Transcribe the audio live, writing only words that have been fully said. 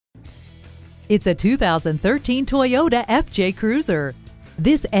It's a 2013 Toyota FJ Cruiser.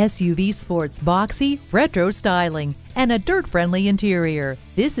 This SUV sports boxy, retro styling, and a dirt-friendly interior.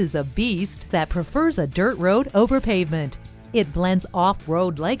 This is a beast that prefers a dirt road over pavement. It blends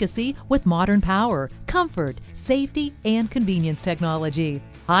off-road legacy with modern power, comfort, safety, and convenience technology.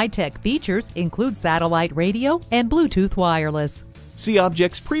 High-tech features include satellite radio and Bluetooth wireless. See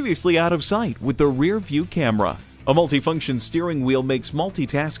objects previously out of sight with the rear view camera. A multifunction steering wheel makes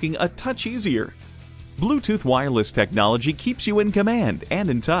multitasking a touch easier. Bluetooth wireless technology keeps you in command and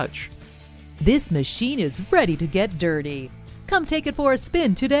in touch. This machine is ready to get dirty. Come take it for a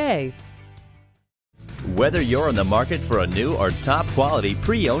spin today. Whether you're in the market for a new or top quality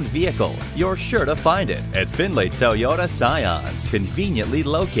pre-owned vehicle, you're sure to find it at Findlay Toyota Scion, conveniently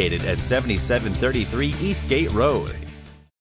located at 7733 Eastgate Road.